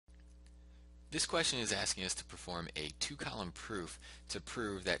This question is asking us to perform a two-column proof to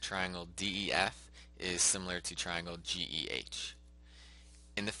prove that triangle DEF is similar to triangle GEH.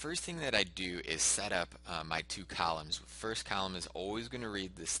 And the first thing that I do is set up my two columns. First column is always going to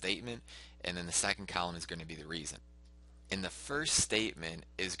read the statement, and then the second column is going to be the reason. And the first statement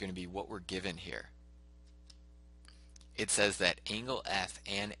is going to be what we're given here. It says that angle F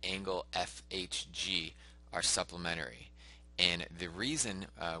and angle FHG are supplementary. And the reason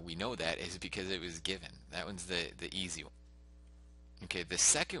we know that is because it was given. That one's the easy one. Okay, the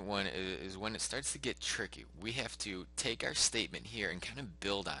second one is when it starts to get tricky. We have to take our statement here and kind of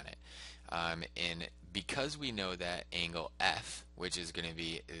build on it. And because we know that angle F, which is going to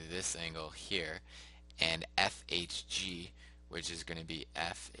be this angle here, and FHG, which is going to be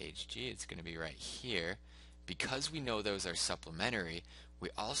FHG, it's going to be right here. Because we know those are supplementary, we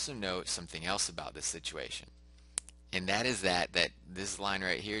also know something else about this situation. And that is that this line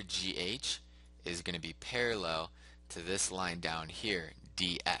right here, GH, is going to be parallel to this line down here,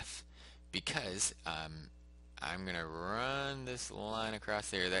 DF. Because I'm going to run this line across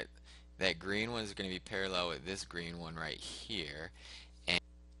there. That green one is going to be parallel with this green one right here. And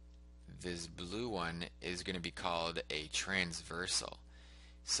this blue one is going to be called a transversal.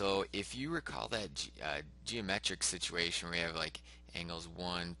 So if you recall that geometric situation where we have like angles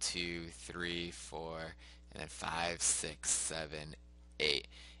 1, 2, 3, 4, and then 5, 6, 7, 8,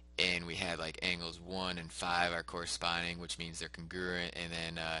 and we had like angles 1 and 5 are corresponding, which means they're congruent, and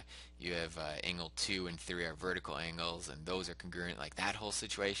then you have angle 2 and 3 are vertical angles, and those are congruent, like that whole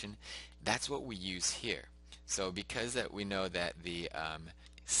situation. That's what we use here. So because that we know that the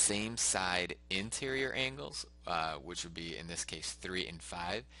same side interior angles, which would be in this case 3 and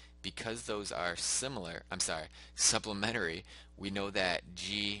 5, because those are supplementary, we know that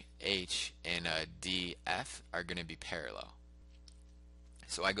GH and DF are going to be parallel.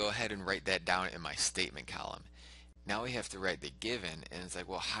 So I go ahead and write that down in my statement column. Now we have to write the given, and it's like,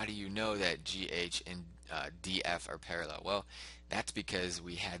 well, how do you know that GH and DF are parallel? Well, that's because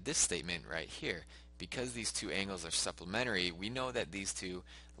we had this statement right here. Because these two angles are supplementary, we know that these two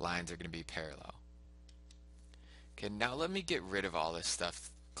lines are going to be parallel. Okay, now let me get rid of all this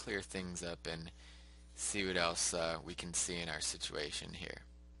stuff, clear things up, and see what else we can see in our situation here.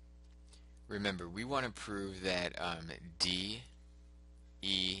 Remember, we want to prove that D,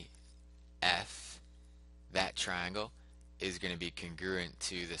 E, F, that triangle, is going to be congruent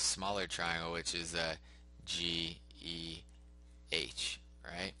to the smaller triangle, which is G, E, H,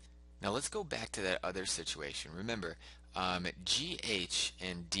 right? Now let's go back to that other situation. Remember, GH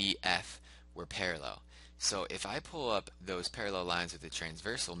and DF were parallel. So if I pull up those parallel lines with the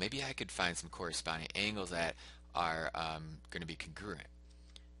transversal, maybe I could find some corresponding angles that are going to be congruent.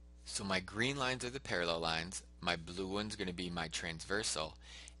 So my green lines are the parallel lines, my blue one's going to be my transversal,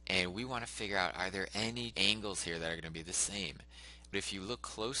 and we want to figure out, are there any angles here that are going to be the same? But if you look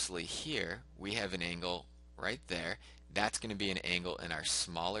closely here, we have an angle right there. That's going to be an angle in our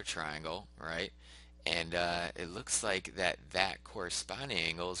smaller triangle, right? And it looks like that corresponding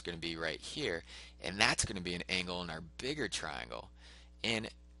angle is going to be right here, and that's going to be an angle in our bigger triangle. And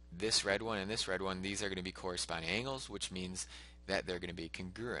this red one and this red one, these are going to be corresponding angles, which means that they're going to be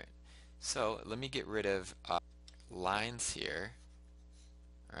congruent. So let me get rid of lines here,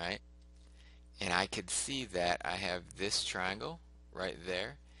 right? And I could see that I have this triangle right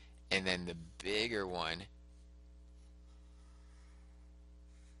there, and then the bigger one,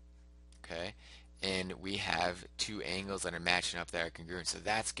 okay? And we have two angles that are matching up that are congruent, so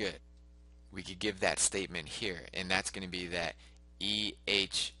that's good. We could give that statement here, and that's going to be that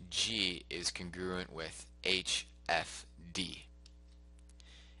EHG is congruent with HFD.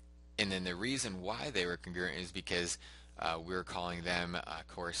 And then the reason why they were congruent is because we're calling them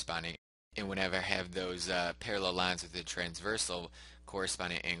corresponding. And whenever I have those parallel lines with the transversal,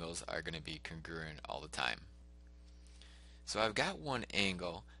 corresponding angles are going to be congruent all the time. So I've got one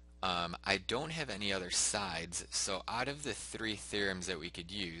angle. I don't have any other sides, so out of the three theorems that we could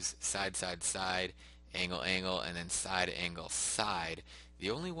use, side, side, side, angle, angle, and then side, angle, side,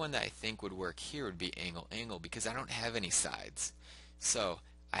 the only one that I think would work here would be angle, angle, because I don't have any sides. So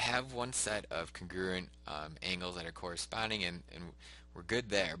I have one set of congruent angles that are corresponding, and we're good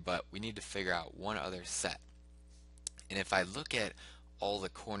there, but we need to figure out one other set. And if I look at all the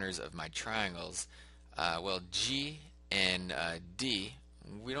corners of my triangles, well, G and D,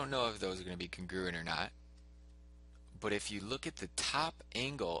 we don't know if those are going to be congruent or not. But if you look at the top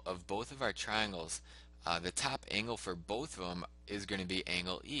angle of both of our triangles, the top angle for both of them is going to be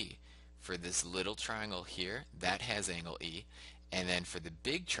angle E. For this little triangle here, that has angle E. And then for the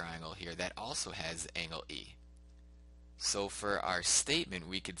big triangle here, that also has angle E. So for our statement,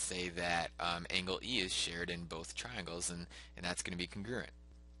 we could say that angle E is shared in both triangles, and that's going to be congruent.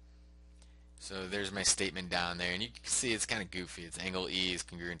 So there's my statement down there, and you can see it's kind of goofy. It's angle E is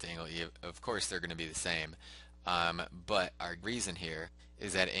congruent to angle E. Of course, they're going to be the same. But our reason here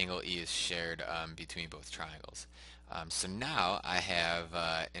is that angle E is shared between both triangles. So now I have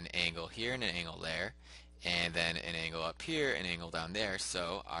an angle here and an angle there, and then an angle up here, an angle down there.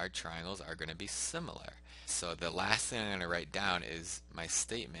 So our triangles are going to be similar. So the last thing I'm going to write down is my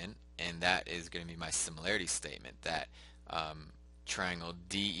statement, and that is going to be my similarity statement, that um, triangle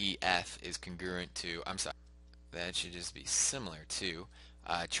DEF is congruent to, I'm sorry, that should just be similar to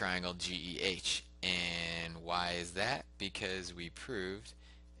triangle GEH. And why is that? Because we proved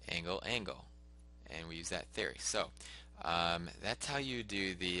angle angle, and we use that theory. So that's how you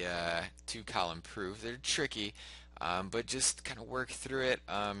do the two-column proof. They're tricky, but just kind of work through it.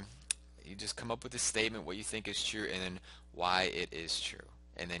 You just come up with a statement, what you think is true, and then why it is true.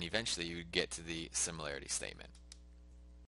 And then eventually you get to the similarity statement.